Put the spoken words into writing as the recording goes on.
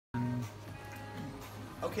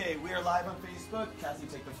Okay, we are live on Facebook. Cassie,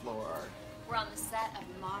 take the floor. We're on the set of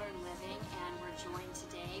Modern Living, and we're joined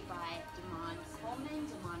today by Damon Coleman,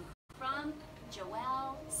 Damon Crumb,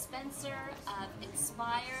 Joelle, Spencer of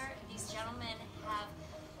Nspired. These gentlemen have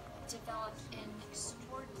developed an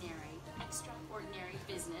extraordinary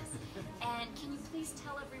business. And can you please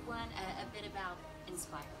tell everyone a bit about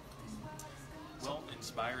Nspired? Well,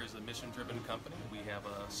 Nspired is a mission-driven company. We have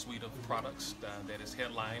a suite of products that is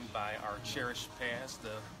headlined by our cherished past,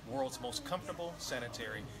 the world's most comfortable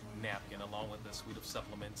sanitary napkin, along with a suite of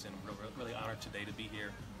supplements. And we're really honored today to be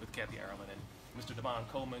here with Kathy Ireland and Mr. Damon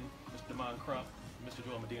Coleman, Mr. Damon Crump, Mr.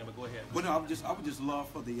 Joel Medina. But go ahead. Well, no, I would just love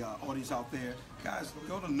for the audience out there, guys,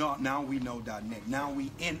 go to nowweknow.net.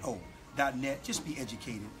 Nowweknow.net. Just be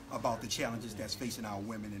educated about the challenges that's facing our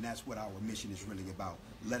women, and that's what our mission is really about,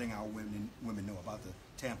 letting our women know about the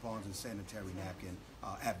tampons and sanitary napkin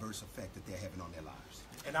adverse effect that they're having on their lives.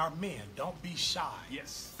 And our men, don't be shy.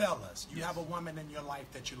 Yes. Fellas, you Yes. have a woman in your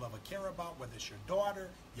life that you love or care about, whether it's your daughter,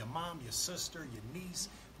 your mom, your sister, your niece,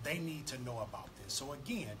 they need to know about this. So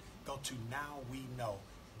again, go to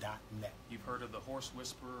nowweknow.net. You've heard of the horse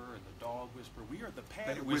whisperer and the dog whisperer. We are the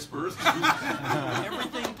pad Pad whisperers.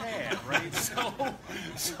 Everything pad, right?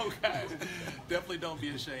 So guys, definitely don't be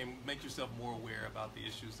ashamed. Make yourself more aware about the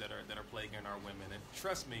issues that are plaguing our women. And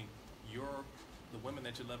trust me, the women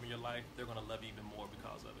that you love in your life, they're going to love you even more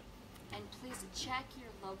because of it. And please check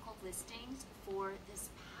your local listings for this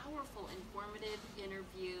powerful, informative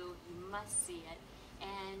interview. You must see it.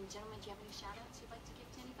 And gentlemen, do you have any shout-outs you'd like to give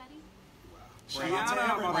to anybody?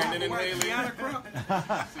 Brandon and Haley.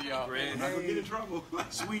 See y'all. I'm not gonna get in trouble.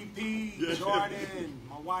 Sweet Pea, Jordan,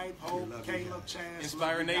 my wife, Hope, Caleb, Chaz.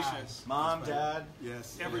 Inspire Nation. Mom, Dad.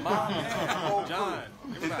 Yes. Everybody. Mom, Dad, John.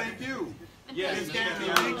 And Everybody. thank you. Yes. Thank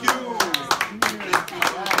you.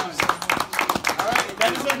 All right,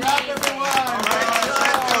 that is a wrap, everybody.